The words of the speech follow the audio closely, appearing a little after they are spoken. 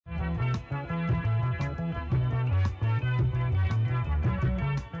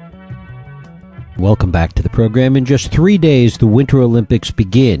Welcome back to the program. In just 3 days, the Winter Olympics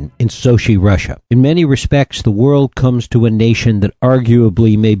begin in Sochi, Russia. In many respects, the world comes to a nation that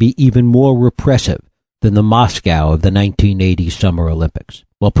arguably may be even more repressive than the Moscow of the 1980 Summer Olympics.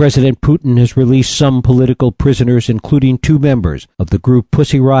 While President Putin has released some political prisoners, including 2 members of the group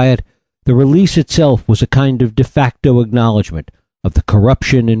Pussy Riot, the release itself was a kind of de facto acknowledgement of the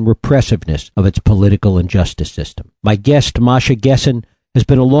corruption and repressiveness of its political and justice system. My guest, Masha Gessen, has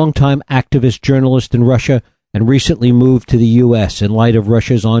been a longtime activist journalist in Russia and recently moved to the U.S. in light of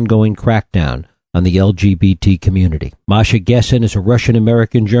Russia's ongoing crackdown on the LGBT community. Masha Gessen is a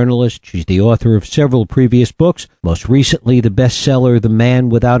Russian-American journalist. She's the author of several previous books, most recently the bestseller The Man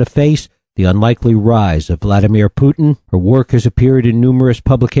Without a Face, The Unlikely Rise of Vladimir Putin. Her work has appeared in numerous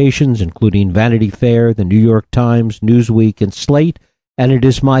publications, including Vanity Fair, The New York Times, Newsweek, and Slate, and it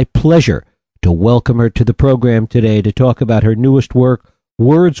is my pleasure to welcome her to the program today to talk about her newest work,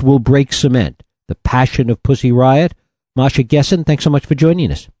 Words Will Break Cement, The Passion of Pussy Riot. Masha Gessen, thanks so much for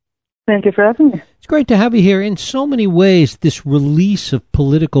joining us. Thank you for having me. It's great to have you here. In so many ways, this release of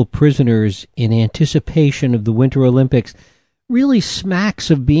political prisoners in anticipation of the Winter Olympics really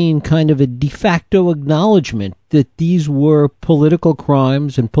smacks of being kind of a de facto acknowledgement that these were political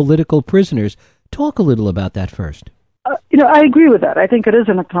crimes and political prisoners. Talk a little about that first. I agree with that. I think it is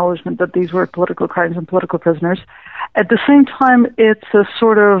an acknowledgement that these were political crimes and political prisoners. At the same time, it's a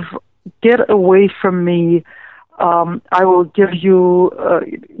sort of get away from me. I will give you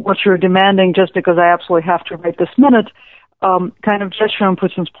what you're demanding just because I absolutely have to right this minute, kind of gesture on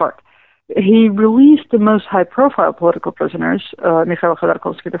Putin's part. He released the most high-profile political prisoners, Mikhail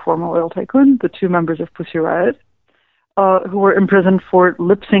Khodorkovsky, the former oil tycoon, the 2 members of Pussy Riot, who were imprisoned for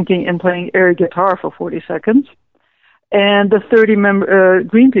lip-syncing and playing air guitar for 40 seconds, and the 30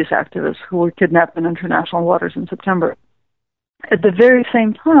 Greenpeace activists who were kidnapped in international waters in September. At the very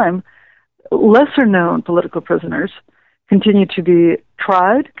same time, lesser-known political prisoners continue to be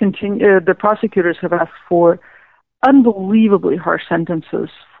tried. The prosecutors have asked for unbelievably harsh sentences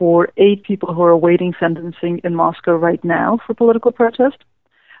for 8 people who are awaiting sentencing in Moscow right now for political protest.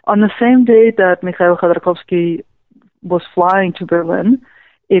 On the same day that Mikhail Khodorkovsky was flying to Berlin,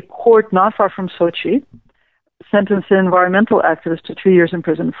 a court not far from Sochi sentenced an environmental activist to 2 years in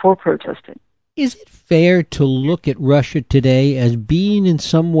prison for protesting. Is it fair to look at Russia today as being in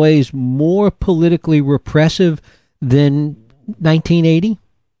some ways more politically repressive than 1980?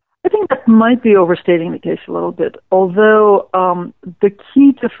 I think that might be overstating the case a little bit, although the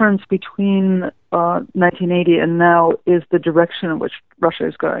key difference between 1980 and now is the direction in which Russia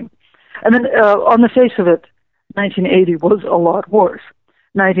is going. And then on the face of it, 1980 was a lot worse.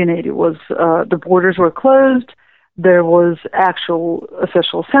 1980 was the borders were closed, there was actual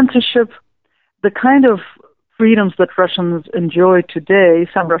official censorship. The kind of freedoms that Russians enjoy today,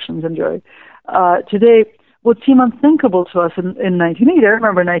 some Russians enjoy today, would seem unthinkable to us in 1980. I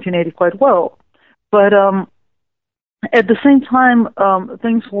remember 1980 quite well. But at the same time,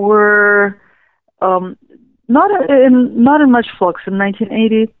 things were not in much flux in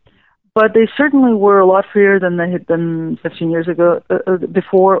 1980, but they certainly were a lot freer than they had been 15 years ago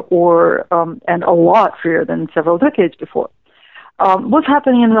before, and a lot freer than several decades before. What's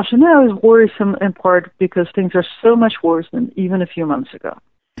happening in Russia now is worrisome in part because things are so much worse than even a few months ago.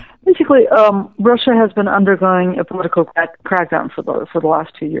 Basically, Russia has been undergoing a political crackdown for the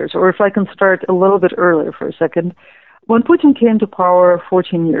last 2 years. Or if I can start a little bit earlier for a second, when Putin came to power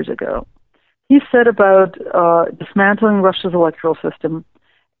 14 years ago, he set about dismantling Russia's electoral system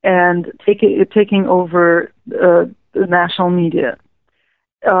and taking over the national media.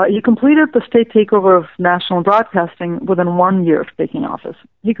 He completed the state takeover of national broadcasting within 1 year of taking office.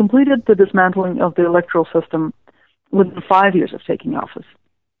 He completed the dismantling of the electoral system within 5 years of taking office.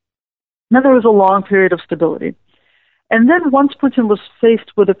 Now there was a long period of stability. And then once Putin was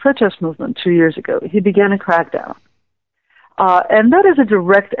faced with a protest movement 2 years ago, he began a crackdown. And that is a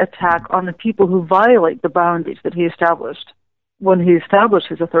direct attack on the people who violate the boundaries that he established when he established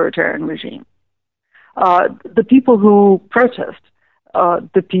his authoritarian regime. The people who protest,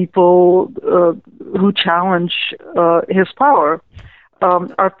 the people who challenge his power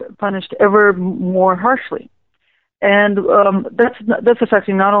are punished ever more harshly. And that's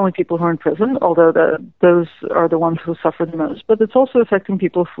affecting not only people who are in prison, although those are the ones who suffer the most, but it's also affecting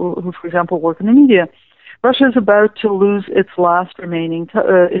people who, for example, work in the media. Russia is about to lose its last remaining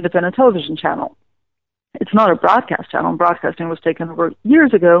independent television channel. It's not a broadcast channel. Broadcasting was taken over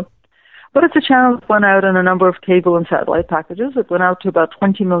years ago, but it's a channel that went out in a number of cable and satellite packages. It went out to about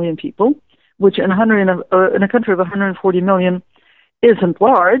 20 million people, which in a country of 140 million isn't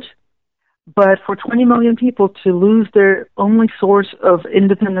large. But for 20 million people to lose their only source of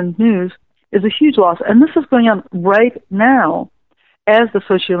independent news is a huge loss. And this is going on right now as the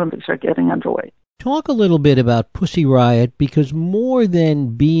Sochi Olympics are getting underway. Talk a little bit about Pussy Riot, because more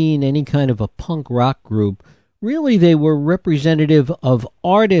than being any kind of a punk rock group, really they were representative of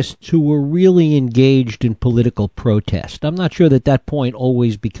artists who were really engaged in political protest. I'm not sure that point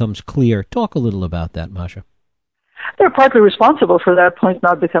always becomes clear. Talk a little about that, Masha. They're partly responsible for that point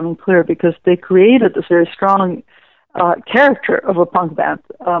not becoming clear because they created this very strong character of a punk band.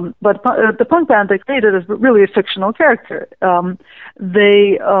 But the punk band they created is really a fictional character. Several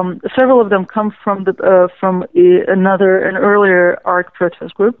of them come from an earlier art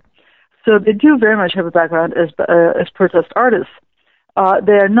protest group. So they do very much have a background as protest artists.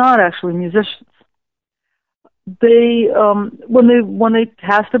 They are not actually musicians. They when they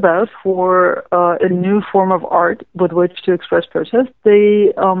cast about for a new form of art with which to express protest,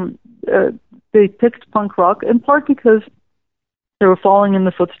 they picked punk rock in part because they were following in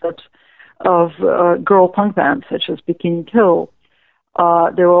the footsteps of girl punk bands such as Bikini Kill.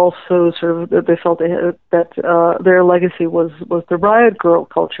 They were also they felt that their legacy was the riot girl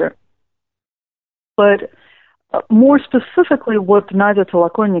culture. But more specifically, what Nadia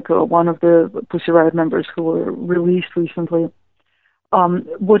Tolokonnikova, one of the Pussy Riot members who were released recently,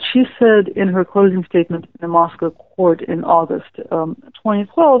 what she said in her closing statement in the Moscow court in August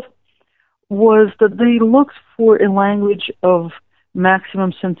 2012 was that they looked for a language of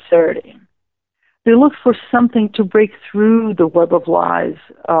maximum sincerity. They looked for something to break through the web of lies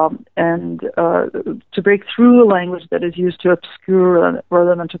and to break through a language that is used to obscure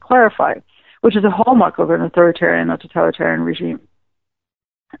rather than to clarify, which is a hallmark of an authoritarian or totalitarian regime.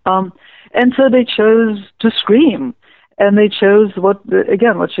 And so they chose to scream, and they chose what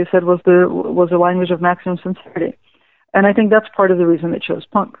she said was a language of maximum sincerity. And I think that's part of the reason they chose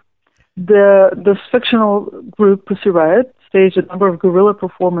punk. This fictional group, Pussy Riot, staged a number of guerrilla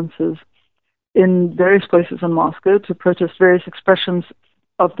performances in various places in Moscow to protest various expressions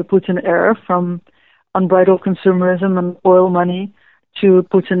of the Putin era, from unbridled consumerism and oil money to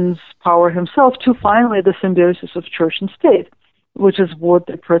Putin's power himself, to finally the symbiosis of church and state, which is what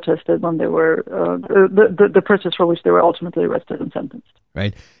they protested when they were the protest for which they were ultimately arrested and sentenced.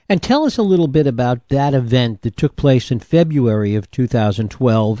 Right. And tell us a little bit about that event that took place in February of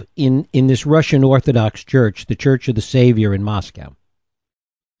 2012 in this Russian Orthodox church, the Church of the Savior in Moscow.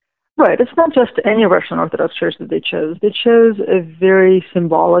 Right. It's not just any Russian Orthodox church that they chose. They chose a very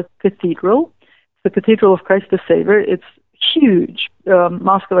symbolic cathedral, the Cathedral of Christ the Savior. It's huge.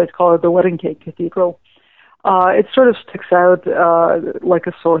 Muscovites call it the wedding cake cathedral. It sort of sticks out like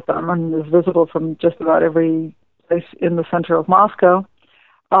a sore thumb and is visible from just about every place in the center of Moscow.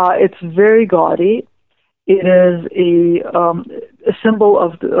 It's very gaudy. It is a symbol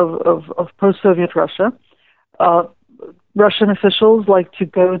of post-Soviet Russia. Russian officials like to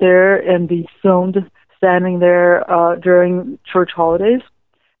go there and be filmed standing there during church holidays.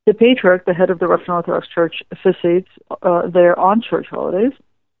 The Patriarch, the head of the Russian Orthodox Church, officiates there on church holidays.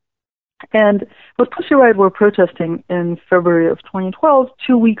 And what Pussy Riot were protesting in February of 2012,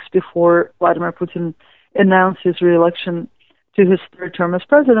 2 weeks before Vladimir Putin announced his re-election to his third term as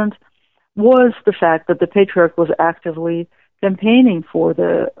president, was the fact that the Patriarch was actively campaigning for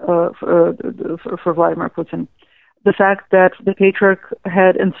Vladimir Putin. The fact that the Patriarch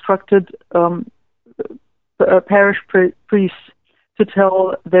had instructed parish priests to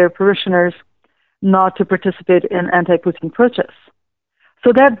tell their parishioners not to participate in anti-Putin protests.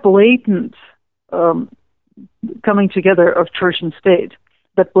 So that blatant coming together of church and state,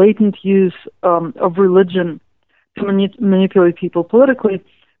 that blatant use of religion to manipulate people politically,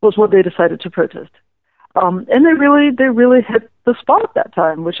 was what they decided to protest. And they really hit the spot at that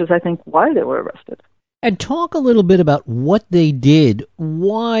time, which is, I think, why they were arrested. And talk a little bit about what they did,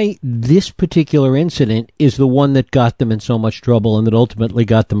 why this particular incident is the one that got them in so much trouble and that ultimately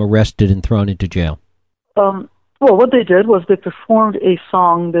got them arrested and thrown into jail. Well, what they did was they performed a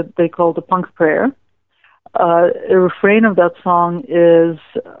song that they called the Punk Prayer. The refrain of that song is,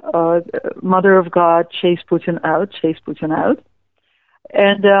 Mother of God, chase Putin out, chase Putin out.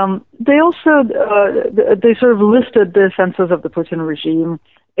 And they also, they sort of listed the offenses of the Putin regime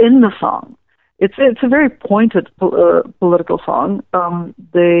in the song. It's a very pointed political song.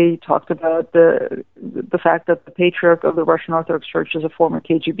 They talked about the fact that the Patriarch of the Russian Orthodox Church is a former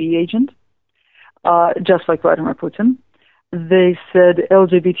KGB agent, just like Vladimir Putin. They said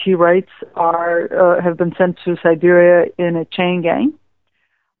LGBT rights have been sent to Siberia in a chain gang.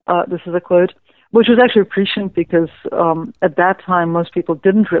 This is a quote, which was actually prescient because at that time most people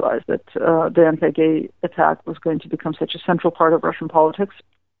didn't realize that the anti-gay attack was going to become such a central part of Russian politics.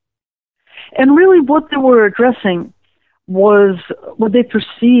 And really what they were addressing was what they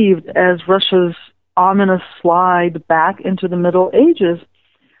perceived as Russia's ominous slide back into the Middle Ages,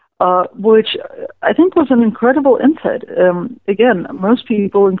 which I think was an incredible insight. Again, most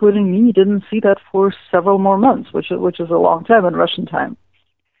people, including me, didn't see that for several more months, which is a long time in Russian time.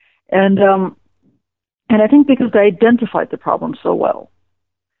 And I think because they identified the problem so well,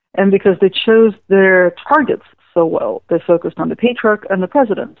 and because they chose their targets so well, they focused on the Patriarch and the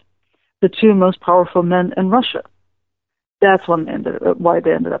President, the two most powerful men in Russia. That's why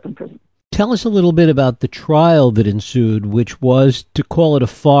they ended up in prison. Tell us a little bit about the trial that ensued, which was, to call it a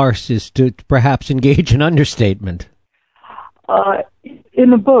farce, is to perhaps engage in understatement. In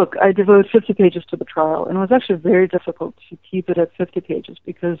the book, I devote 50 pages to the trial, and it was actually very difficult to keep it at 50 pages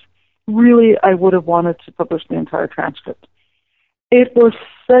because really I would have wanted to publish the entire transcript. It was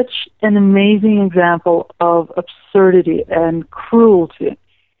such an amazing example of absurdity and cruelty.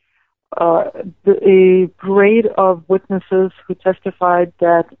 A parade of witnesses who testified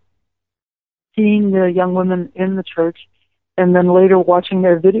that seeing the young women in the church and then later watching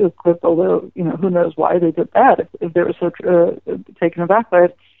their video clip, although, who knows why they did that, if they were so taken aback by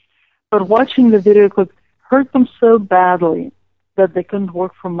it. But watching the video clip hurt them so badly that they couldn't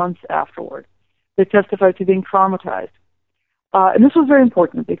work for months afterward. They testified to being traumatized. And this was very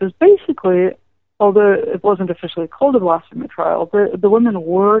important because basically, although it wasn't officially called a blasphemy trial, the women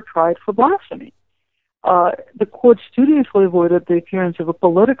were tried for blasphemy. The court studiously avoided the appearance of a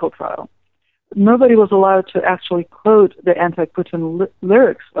political trial. Nobody was allowed to actually quote the anti-Putin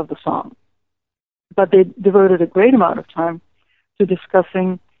lyrics of the song, but they devoted a great amount of time to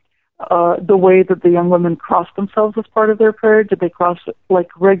discussing the way that the young women crossed themselves as part of their prayer. Did they cross like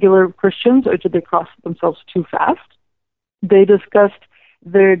regular Christians, or did they cross themselves too fast? They discussed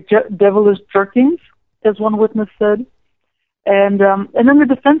their devilish jerkings, as one witness said, and then the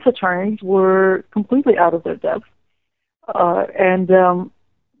defense attorneys were completely out of their depth and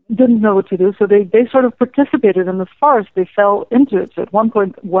didn't know what to do. So they sort of participated in this farce. They fell into it. So at one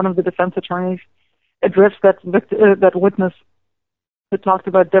point, one of the defense attorneys addressed that witness who talked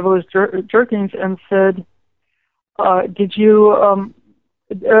about devilish jerkings and said, "Did you?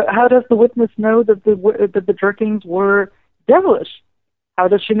 How does the witness know that the jerkings were devilish? How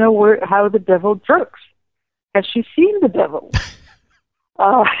does she know how the devil jerks? Has she seen the devil?"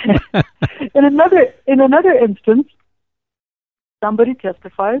 In another instance, somebody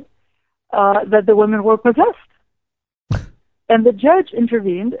testified that the women were possessed, and the judge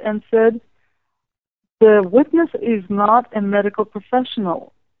intervened and said, "The witness is not a medical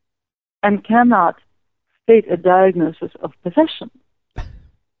professional and cannot state a diagnosis of possession."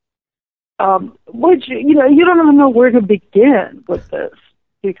 Which, you don't even know where to begin with this,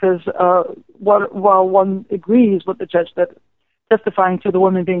 because while one agrees with the judge that testifying to the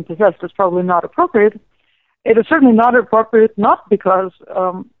woman being possessed is probably not appropriate, it is certainly not appropriate not because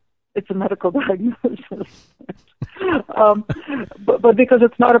it's a medical diagnosis, but because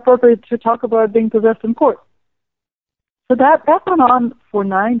it's not appropriate to talk about being possessed in court. So that went on for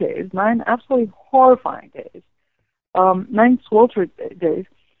 9 days, 9 absolutely horrifying days, 9 sweltering days.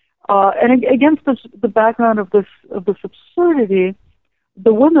 And against the background of this absurdity,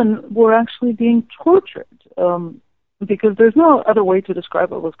 the women were actually being tortured because there's no other way to describe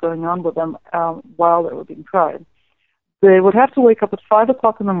what was going on with them while they were being tried. They would have to wake up at 5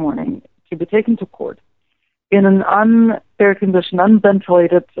 o'clock in the morning to be taken to court in an unair-conditioned,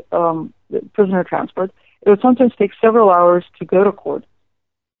 unventilated prisoner transport. It would sometimes take several hours to go to court.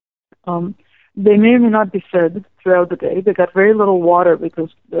 They may or may not be fed throughout the day. They got very little water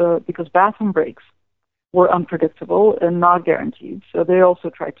because bathroom breaks were unpredictable and not guaranteed. So they also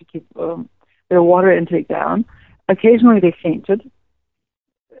tried to keep their water intake down. Occasionally they fainted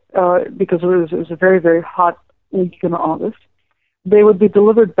because it was a very, very hot week in August. They would be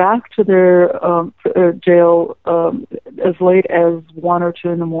delivered back to their jail as late as 1 or 2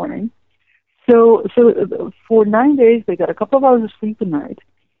 in the morning. So for 9 days they got a couple of hours of sleep a night.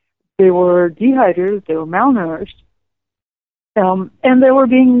 They were dehydrated, they were malnourished, and they were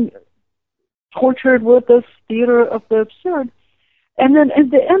being tortured with this theater of the absurd. And then at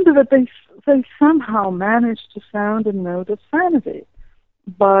the end of it, they somehow managed to sound a note of sanity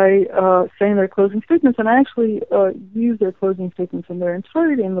by saying their closing statements. And I actually use their closing statements in their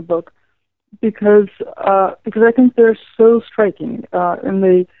entirety in the book because I think they're so striking. And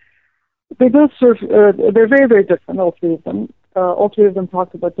they both sort of, they're very, very different, all three of them. All three of them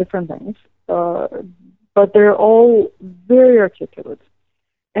talked about different things, but they're all very articulate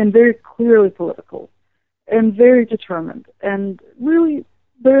and very clearly political and very determined. And really,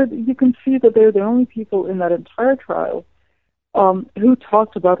 you can see that they're the only people in that entire trial who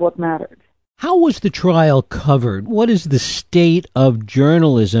talked about what mattered. How was the trial covered? What is the state of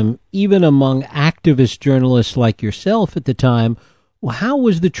journalism, even among activist journalists like yourself at the time? How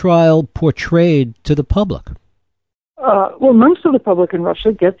was the trial portrayed to the public? Well, most of the public in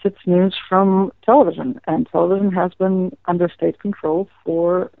Russia gets its news from television, and television has been under state control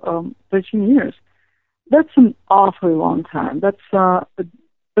for 13 years. That's an awfully long time. That's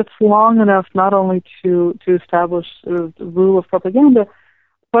long enough not only to establish the rule of propaganda,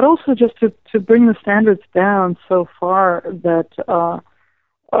 but also just to bring the standards down so far that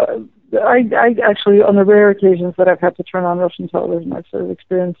I actually, on the rare occasions that I've had to turn on Russian television, I've sort of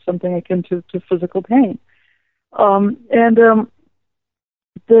experienced something akin to physical pain. The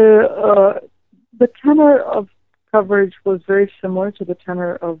tenor of coverage was very similar to the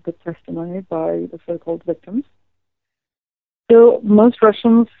tenor of the testimony by the so-called victims. So most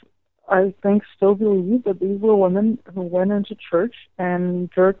Russians, I think, still believe that these were women who went into church and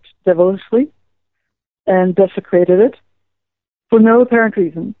jerked devilishly and desecrated it for no apparent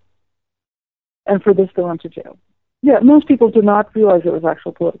reason. And for this, they went to jail. Yeah, most people do not realize it was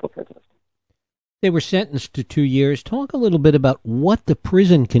actual political protest. They were sentenced to 2 years. Talk a little bit about what the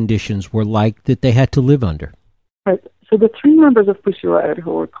prison conditions were like that they had to live under. Right. So the three members of Pussy Riot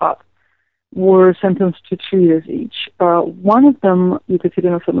who were caught were sentenced to 2 years each. One of them,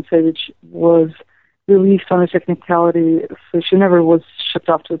 Ekaterina Samotsevich, was released on a technicality, so she never was shipped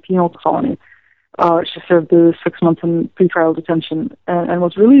off to a penal colony. She served the 6 months in pretrial detention and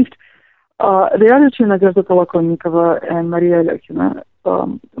was released. The other two, Nadezhda Tolokonnikova and Maria Alyosina,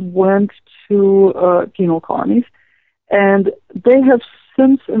 went to penal colonies, and they have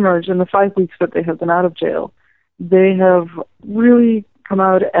since emerged in the 5 weeks that they have been out of jail. They have really come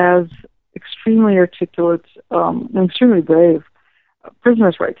out as extremely articulate and extremely brave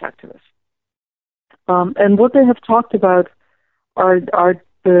prisoners' rights activists. And what they have talked about are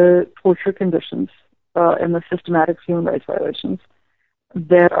the torture conditions and the systematic human rights violations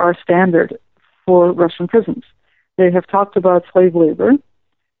that are standard for Russian prisons. They have talked about slave labor,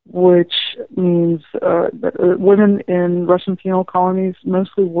 which means that women in Russian penal colonies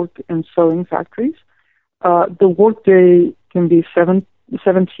mostly work in sewing factories. The workday can be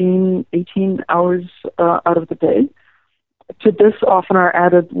 17, 18 hours out of the day. To this often are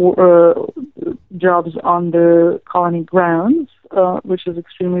added jobs on the colony grounds, which is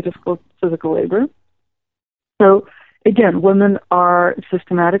extremely difficult physical labor. So, again, women are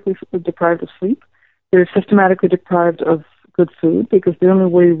systematically deprived of sleep. They're systematically deprived of good food, because the only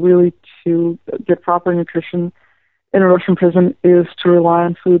way really to get proper nutrition in a Russian prison is to rely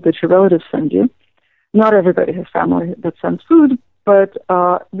on food that your relatives send you. Not everybody has family that sends food, but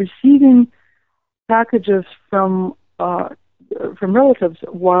receiving packages from relatives,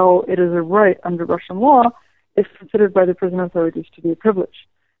 while it is a right under Russian law, is considered by the prison authorities to be a privilege.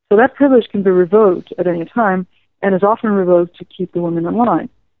 So that privilege can be revoked at any time, and is often revoked to keep the women in line.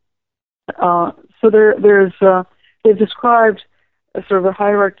 So they've described a sort of a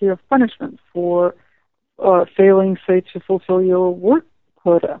hierarchy of punishment for failing, say, to fulfill your work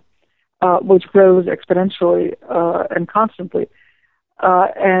quota, which grows exponentially and constantly.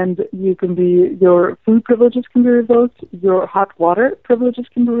 And your food privileges can be revoked, your hot water privileges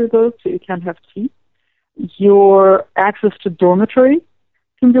can be revoked, so you can't have tea. Your access to dormitory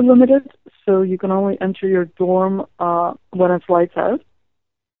can be limited, so you can only enter your dorm when it's lights out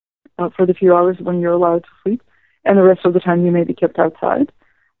for the few hours when you're allowed to sleep, and the rest of the time you may be kept outside.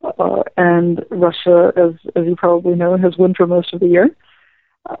 And Russia, as you probably know, has winter most of the year,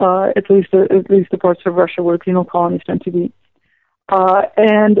 at least the parts of Russia where penal colonies tend to be.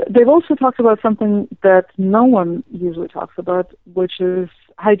 And they've also talked about something that no one usually talks about, which is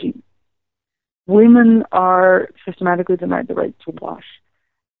hygiene. Women are systematically denied the right to wash.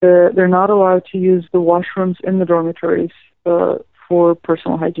 They're not allowed to use the washrooms in the dormitories for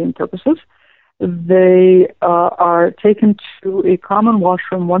personal hygiene purposes. They are taken to a common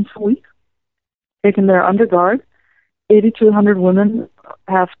washroom once a week, taken there under guard. 80 to 100 women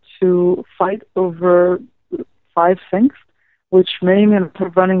have to fight over 5 sinks, which may mean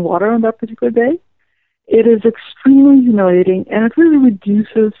running water on that particular day. It is extremely humiliating, and it really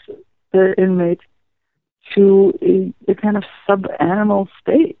reduces the inmate to a kind of sub-animal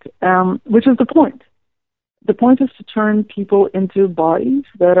state, which is the point. The point is to turn people into bodies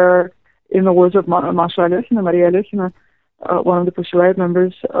that are, in the words of Masha Alyosina, Maria Alyosina, one of the Pussy Riot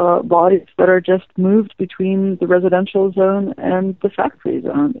members, bodies that are just moved between the residential zone and the factory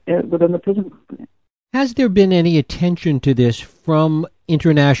zone within the prison company. Has there been any attention to this from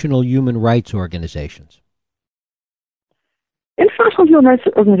international human rights organizations? International human rights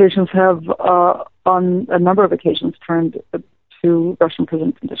organizations have, on a number of occasions, turned to Russian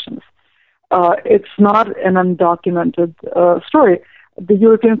prison conditions. It's not an undocumented story. The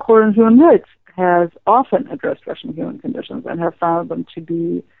European Court on Human Rights has often addressed Russian human conditions and have found them to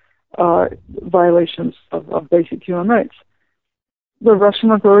be violations of basic human rights. The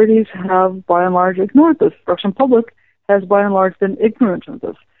Russian authorities have, by and large, ignored this. The Russian public has, by and large, been ignorant of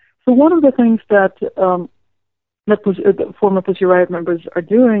this. So one of the things that former Pussy Riot members are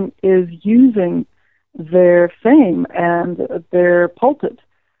doing is using their fame and their pulpit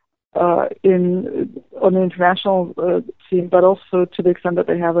on the international scene, but also to the extent that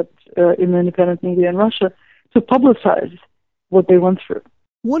they have it in the independent media in Russia, to publicize what they went through.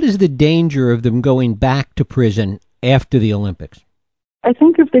 What is the danger of them going back to prison after the Olympics? I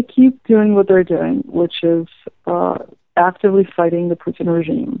think if they keep doing what they're doing, which is actively fighting the Putin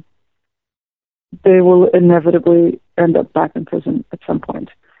regime, they will inevitably end up back in prison at some point.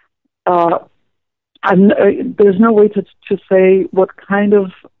 There's no way to say what kind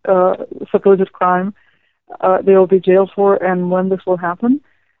of supposed crime they will be jailed for and when this will happen.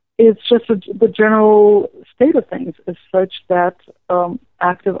 It's just the general state of things is such that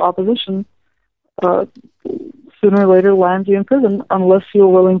active opposition sooner or later lands you in prison unless you're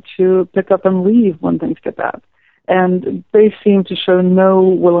willing to pick up and leave when things get bad. And they seem to show no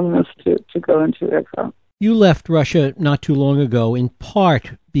willingness to go into exile. You left Russia not too long ago in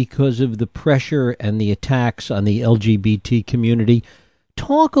part because of the pressure and the attacks on the LGBT community.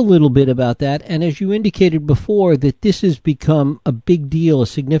 Talk a little bit about that. And as you indicated before, that this has become a big deal, a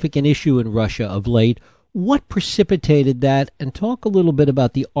significant issue in Russia of late. What precipitated that? And talk a little bit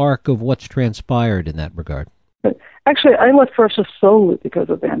about the arc of what's transpired in that regard. Actually, I left Russia solely because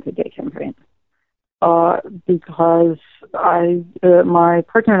of the anti-gay campaign. Because my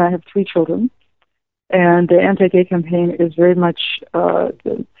partner and I have 3 children, and the anti-gay campaign is very much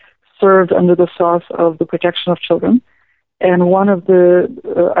served under the sauce of the protection of children. And one of the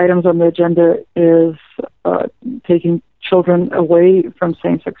items on the agenda is taking children away from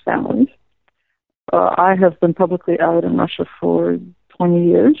same-sex families. I have been publicly out in Russia for 20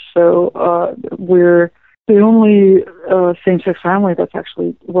 years, so we're the only same-sex family that's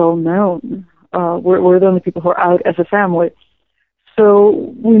actually well known. We're the only people who are out as a family. So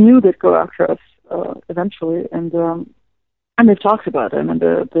we knew they'd go after us eventually, and they've talked about it. I mean,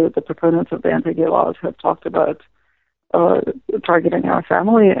 the proponents of the anti-gay laws have talked about targeting our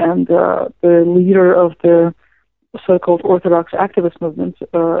family, and the leader of the so-called Orthodox activist movement,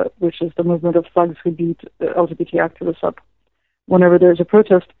 which is the movement of thugs who beat LGBT activists up whenever there's a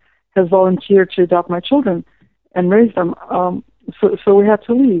protest, has volunteered to adopt my children and raise them. So we had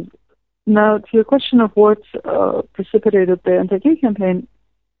to leave. Now, to your question of what precipitated the anti-gay campaign,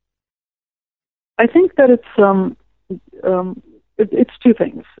 I think that it's 2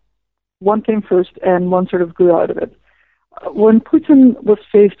 things. One came first, and one sort of grew out of it. When Putin was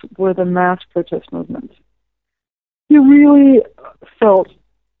faced with a mass protest movement, he really felt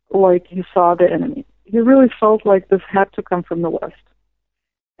like he saw the enemy. He really felt like this had to come from the West.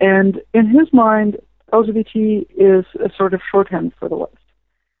 And in his mind, LGBT is a sort of shorthand for the West.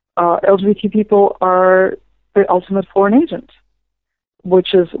 LGBT people are the ultimate foreign agent,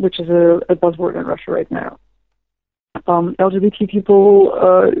 which is a buzzword in Russia right now. LGBT people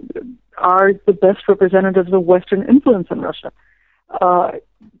are the best representatives of Western influence in Russia.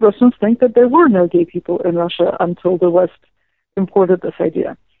 Russians think that there were no gay people in Russia until the West imported this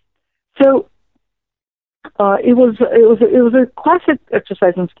idea. So it was a classic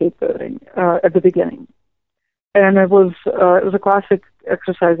exercise in scapegoating at the beginning, and it was a classic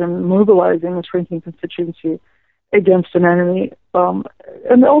exercise in mobilizing a shrinking constituency against an enemy.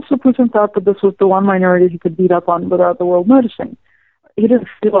 And also Putin thought that this was the one minority he could beat up on without the world noticing. He didn't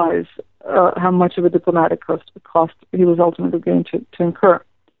realize how much of a diplomatic cost he was ultimately going to incur.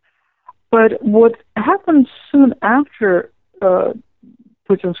 But what happened soon after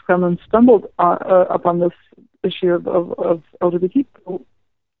Putin's Kremlin stumbled upon this issue of LGBT people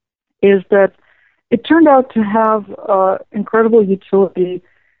is that it turned out to have incredible utility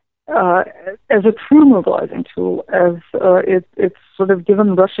as a true mobilizing tool, as it's sort of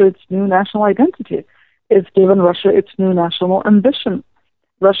given Russia its new national identity. It's given Russia its new national ambition.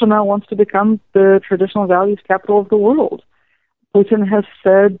 Russia now wants to become the traditional values capital of the world. Putin has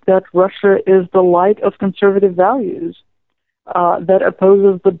said that Russia is the light of conservative values that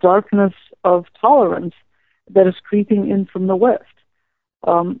opposes the darkness of tolerance that is creeping in from the West.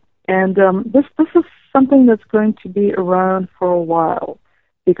 This is something that's going to be around for a while,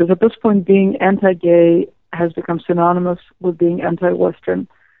 because at this point being anti-gay has become synonymous with being anti-Western,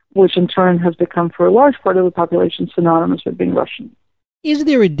 which in turn has become for a large part of the population synonymous with being Russian. Is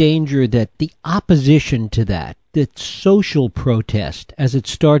there a danger that the opposition to that social protest, as it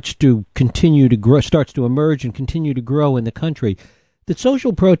starts to continue to grow, starts to emerge and continue to grow in the country, that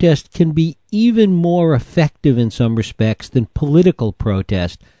social protest can be even more effective in some respects than political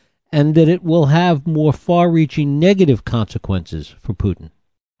protest, and that it will have more far-reaching negative consequences for Putin?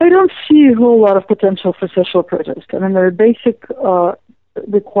 I don't see a whole lot of potential for social protest. I mean, there are basic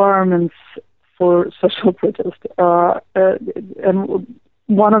requirements for social protest, and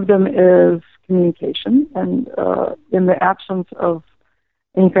one of them is communication. And in the absence of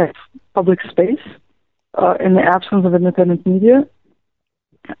any kind of public space, in the absence of independent media,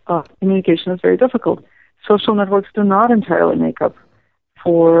 communication is very difficult. Social networks do not entirely make up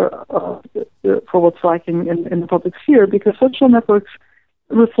for what's lacking in the public sphere, because social networks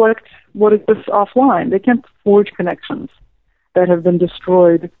reflect what exists offline. They can't forge connections that have been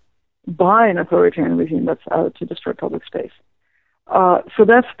destroyed by an authoritarian regime that's out to destroy public space. So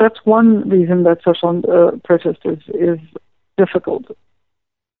that's one reason that social protest is difficult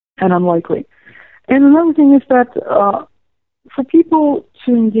and unlikely. And another thing is that for people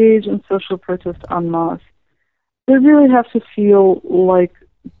to engage in social protest en masse, they really have to feel like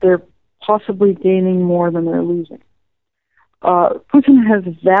they're possibly gaining more than they're losing. Putin has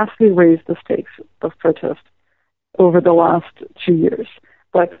vastly raised the stakes of protest over the last 2 years,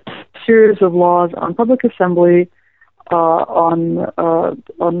 like a series of laws on public assembly, on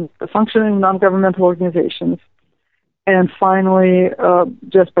the functioning of non-governmental organizations, and finally,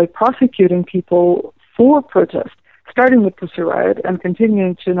 just by prosecuting people for protest, starting with Pussy Riot and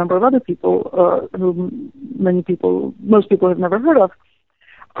continuing to a number of other people who most people have never heard of.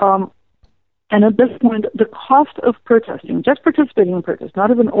 And at this point, the cost of protesting, just participating in protest,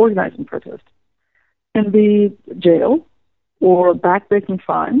 not even organizing protest, can be jail or back-breaking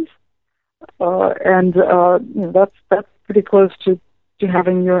fines, and that's pretty close to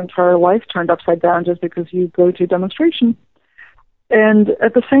having your entire life turned upside down just because you go to a demonstration. And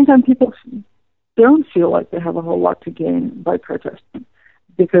at the same time, people don't feel like they have a whole lot to gain by protesting,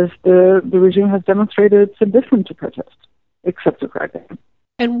 because the regime has demonstrated it's indifferent to protest, except to crack down.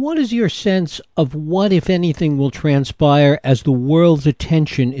 And what is your sense of what, if anything, will transpire as the world's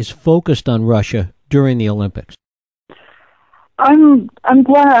attention is focused on Russia during the Olympics? I'm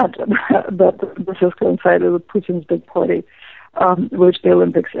glad that this has coincided with Putin's big party, which the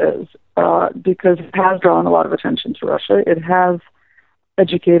Olympics is, because it has drawn a lot of attention to Russia. It has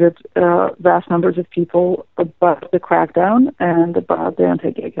educated vast numbers of people about the crackdown and about the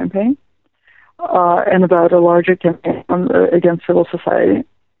anti-gay campaign, and about a larger campaign against civil society.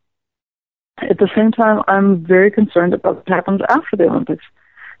 At the same time, I'm very concerned about what happens after the Olympics,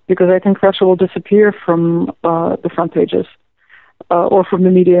 because I think Russia will disappear from the front pages or from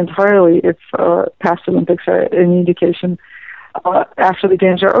the media entirely if past Olympics are any indication after the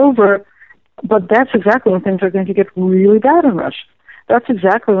games are over. But that's exactly when things are going to get really bad in Russia. That's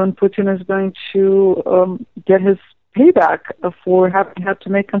exactly when Putin is going to get his payback for having had to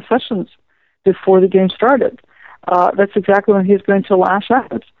make concessions before the game started. That's exactly when he's going to lash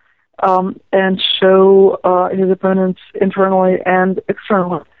out and show his opponents internally and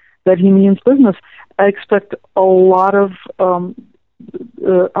externally that he means business. I expect a lot of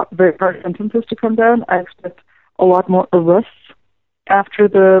very harsh sentences to come down. I expect a lot more arrests after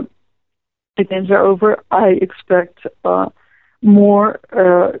the games are over. I expect more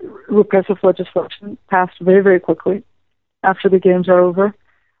repressive legislation passed very, very quickly after the games are over.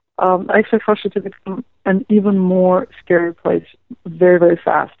 I expect Russia to become an even more scary place very, very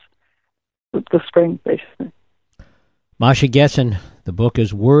fast this spring, basically. Masha Gessen, the book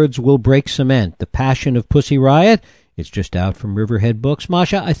is Words Will Break Cement, The Passion of Pussy Riot. It's just out from Riverhead Books.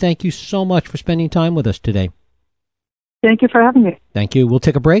 Masha, I thank you so much for spending time with us today. Thank you for having me. Thank you. We'll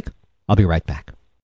take a break. I'll be right back.